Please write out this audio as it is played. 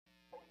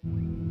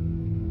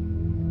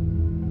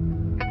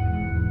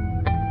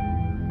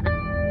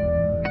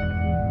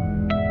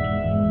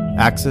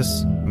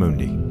Axis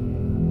Mundi.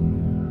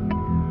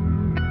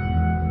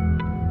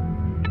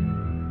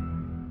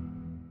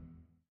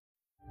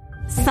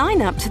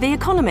 Sign up to The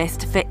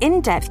Economist for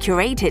in-depth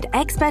curated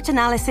expert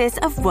analysis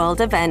of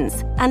world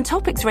events and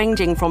topics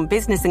ranging from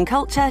business and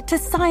culture to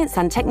science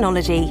and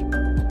technology.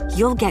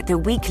 You'll get the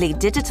weekly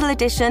digital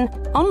edition,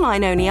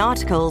 online-only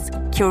articles,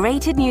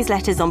 curated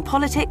newsletters on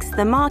politics,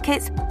 the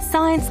markets,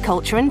 science,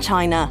 culture and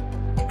China,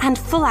 and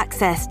full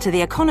access to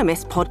The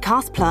Economist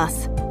Podcast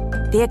Plus.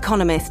 The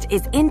Economist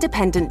is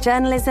independent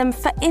journalism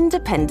for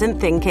independent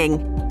thinking.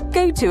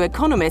 Go to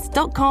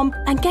economist.com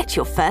and get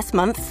your first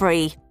month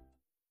free.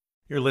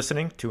 You're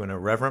listening to an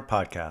Irreverent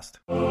podcast.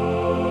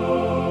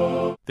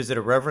 Visit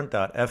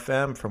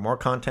irreverent.fm for more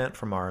content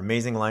from our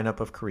amazing lineup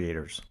of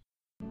creators.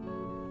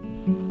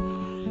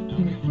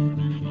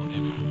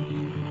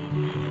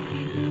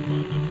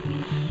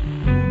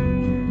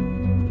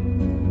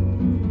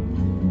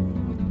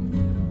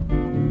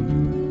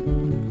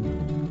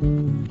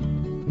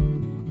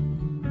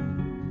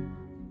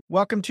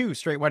 Welcome to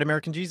Straight White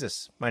American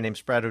Jesus. My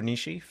name's Brad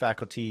Onishi,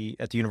 faculty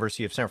at the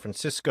University of San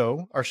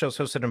Francisco. Our show's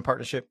hosted in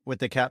partnership with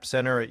the Capps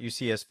Center at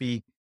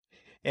UCSB.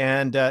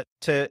 And to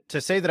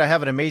say that I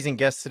have an amazing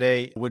guest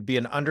today would be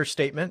an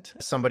understatement.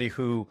 Somebody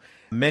who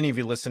many of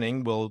you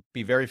listening will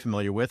be very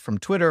familiar with from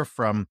Twitter,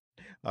 from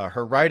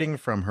her writing,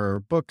 from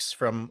her books,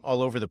 from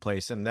all over the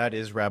place. And that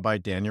is Rabbi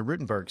Danya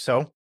Ruttenberg.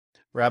 So,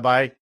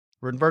 Rabbi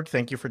Ruttenberg,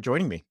 thank you for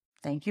joining me.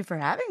 Thank you for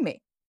having me.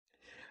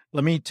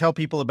 Let me tell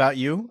people about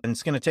you, and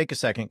it's going to take a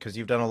second because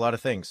you've done a lot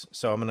of things.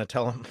 So I'm going to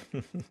tell them.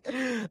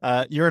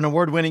 You're an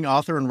award-winning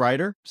author and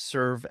writer,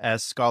 serve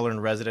as scholar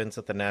in residence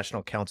at the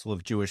National Council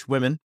of Jewish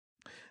Women,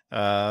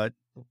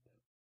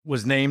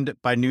 was named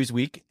by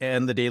Newsweek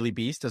and the Daily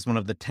Beast as one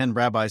of the 10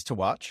 rabbis to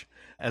watch,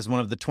 as one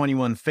of the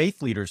 21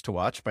 faith leaders to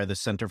watch by the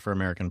Center for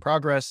American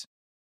Progress,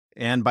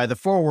 and by the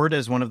Forward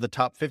as one of the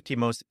top 50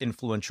 most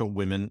influential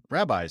women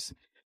rabbis.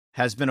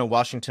 Has been a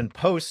Washington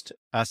Post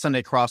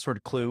Sunday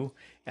crossword clue.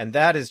 And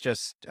that is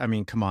just, I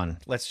mean, come on,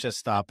 let's just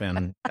stop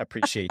and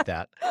appreciate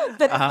that.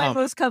 That is my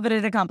most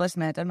coveted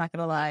accomplishment, I'm not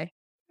going to lie.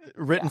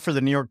 Written for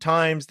the New York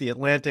Times, The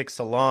Atlantic,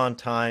 Salon,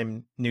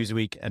 Time,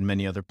 Newsweek, and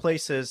many other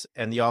places.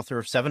 And the author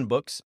of 7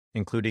 books,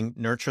 including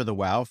Nurture the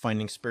Wow,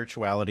 Finding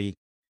Spirituality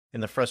in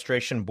the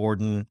Frustration,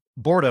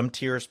 Boredom,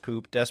 Tears,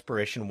 Poop,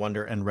 Desperation,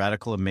 Wonder, and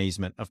Radical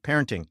Amazement of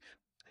Parenting.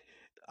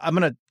 I'm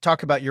going to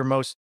talk about your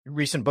most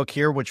recent book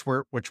here, which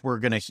we're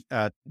going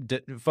to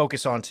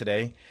focus on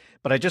today.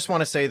 But I just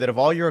want to say that of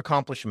all your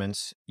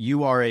accomplishments,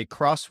 you are a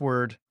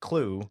crossword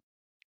clue,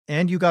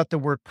 and you got the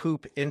word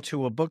poop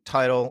into a book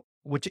title,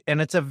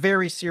 and it's a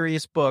very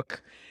serious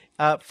book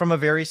from a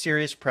very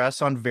serious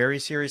press on very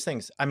serious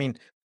things. I mean,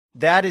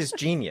 that is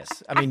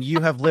genius. I mean, you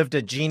have lived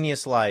a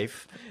genius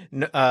life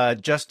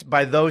just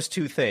by those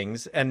 2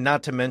 things, and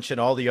not to mention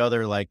all the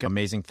other like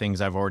amazing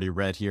things I've already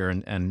read here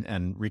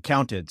and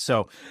recounted.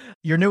 So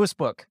your newest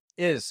book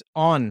is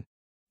on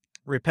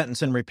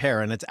repentance and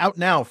repair, and it's out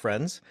now,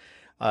 friends,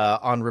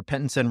 on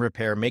repentance and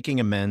repair, making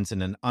amends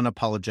in an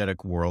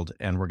unapologetic world.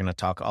 And we're going to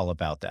talk all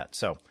about that.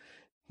 So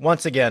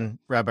once again,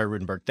 Rabbi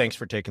Ruttenberg, thanks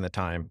for taking the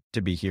time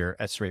to be here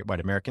at Straight White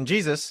American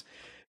Jesus.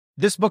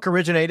 This book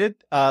originated,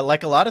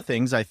 like a lot of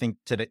things, I think,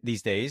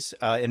 these days,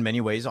 in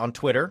many ways, on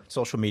Twitter,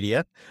 social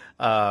media,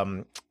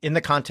 in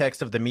the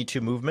context of the Me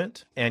Too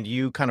movement. And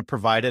you kind of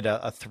provided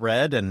a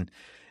thread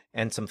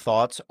and some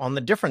thoughts on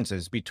the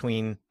differences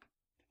between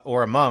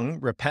or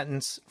among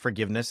repentance,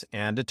 forgiveness,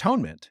 and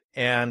atonement.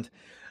 And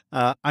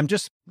I'm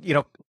just,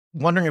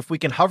 wondering if we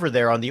can hover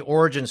there on the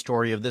origin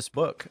story of this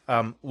book.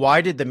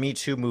 Why did the Me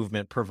Too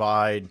movement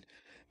provide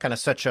kind of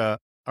such a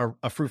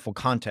fruitful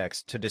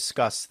context to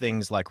discuss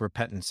things like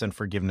repentance and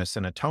forgiveness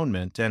and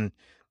atonement? And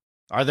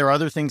are there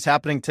other things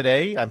happening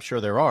today? I'm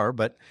sure there are,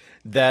 but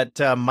that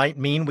might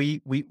mean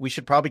we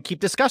should probably keep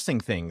discussing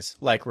things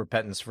like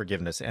repentance,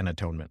 forgiveness, and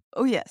atonement.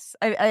 Oh, yes.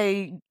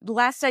 I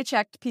last I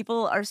checked,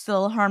 people are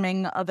still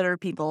harming other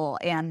people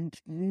and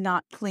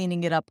not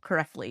cleaning it up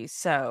correctly.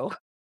 So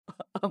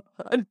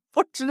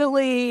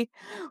unfortunately,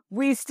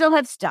 we still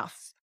have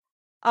stuff.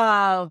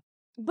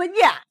 But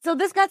yeah, so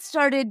this got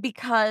started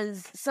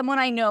because someone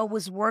I know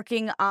was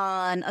working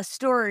on a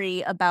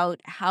story about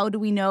how do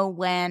we know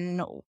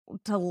when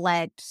to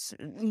let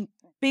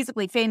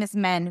basically famous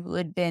men who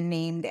had been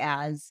named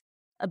as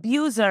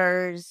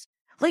abusers,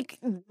 like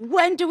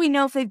when do we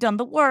know if they've done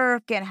the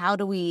work, and how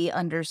do we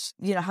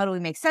how do we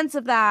make sense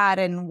of that,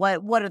 and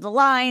what are the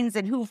lines,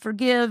 and who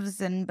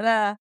forgives, and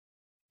blah.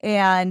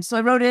 And so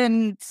I wrote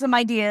in some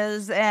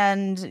ideas,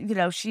 and they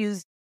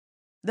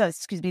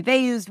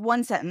used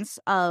one sentence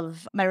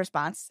of my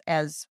response,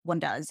 as one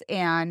does,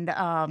 and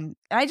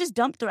I just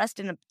dumped the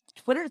rest in a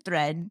Twitter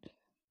thread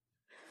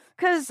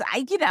because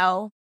I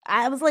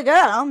was like,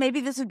 oh, maybe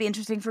this would be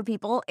interesting for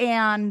people,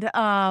 and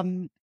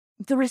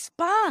the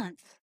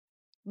response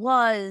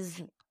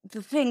was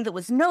the thing that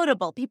was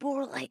notable. People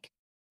were like,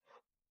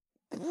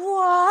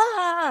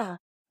 "What?"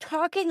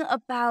 Talking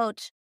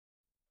about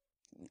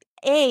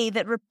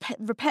that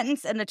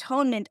repentance and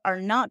atonement are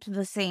not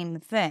the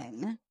same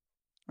thing.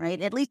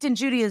 right? At least in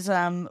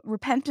Judaism,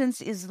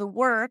 repentance is the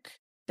work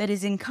that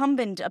is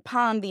incumbent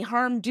upon the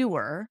harm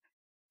doer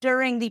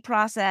during the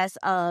process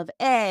of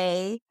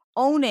A,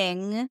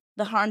 owning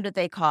the harm that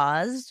they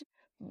caused,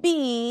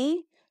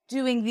 B,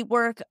 doing the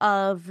work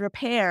of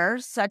repair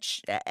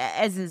such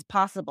as is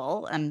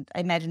possible. And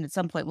I imagine at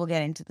some point we'll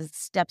get into the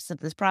steps of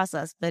this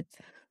process, but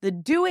the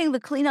doing the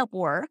cleanup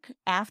work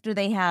after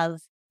they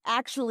have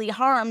actually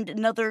harmed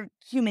another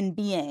human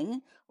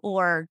being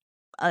or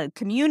a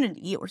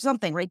community or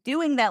something, right?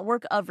 Doing that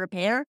work of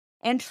repair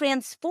and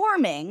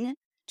transforming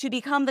to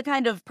become the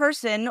kind of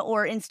person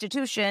or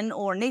institution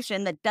or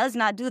nation that does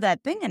not do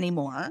that thing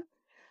anymore.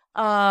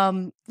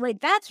 Right,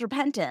 that's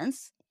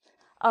repentance.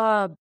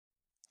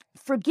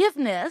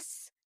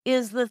 Forgiveness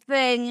is the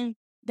thing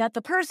that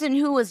the person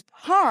who was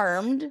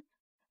harmed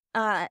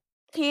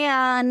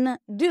can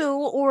do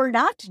or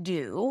not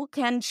do,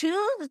 can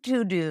choose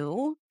to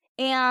do,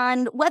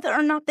 and whether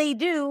or not they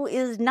do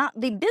is not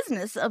the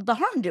business of the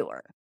harm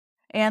doer.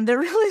 And they're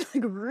really,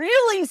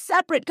 really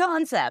separate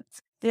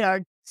concepts. They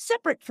are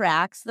separate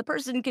tracks. The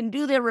person can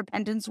do their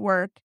repentance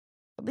work,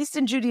 at least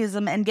in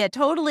Judaism, and get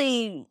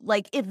totally,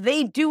 if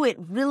they do it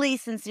really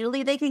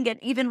sincerely, they can get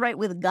even right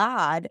with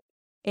God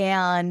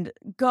and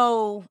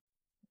go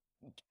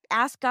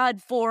ask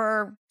God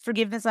for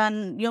forgiveness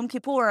on Yom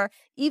Kippur,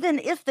 even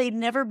if they've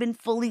never been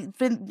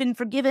been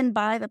forgiven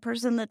by the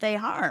person that they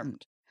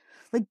harmed.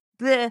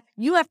 The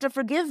 "you have to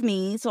forgive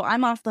me, so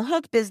I'm off the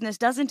hook" business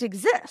doesn't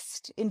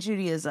exist in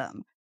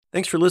Judaism.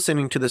 Thanks for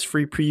listening to this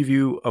free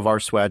preview of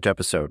our Swag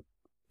episode.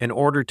 In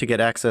order to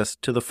get access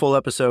to the full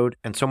episode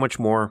and so much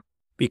more,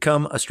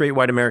 become a Straight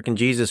White American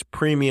Jesus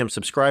premium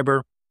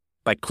subscriber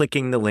by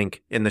clicking the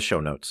link in the show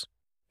notes.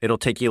 It'll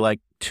take you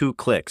 2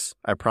 clicks,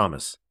 I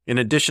promise. In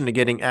addition to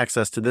getting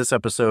access to this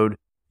episode,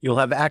 you'll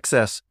have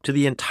access to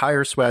the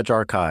entire Swag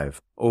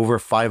archive, over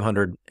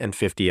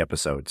 550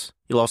 episodes.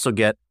 You'll also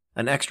get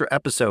an extra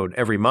episode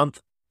every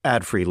month,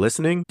 ad-free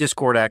listening,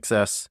 Discord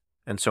access,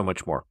 and so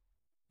much more.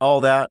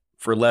 All that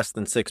for less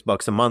than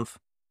 $6 a month,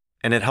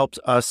 and it helps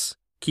us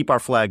keep our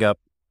flag up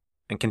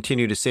and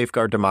continue to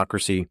safeguard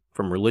democracy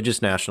from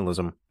religious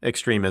nationalism,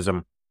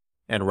 extremism,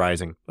 and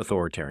rising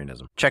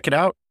authoritarianism. Check it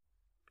out.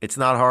 It's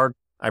not hard,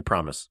 I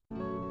promise.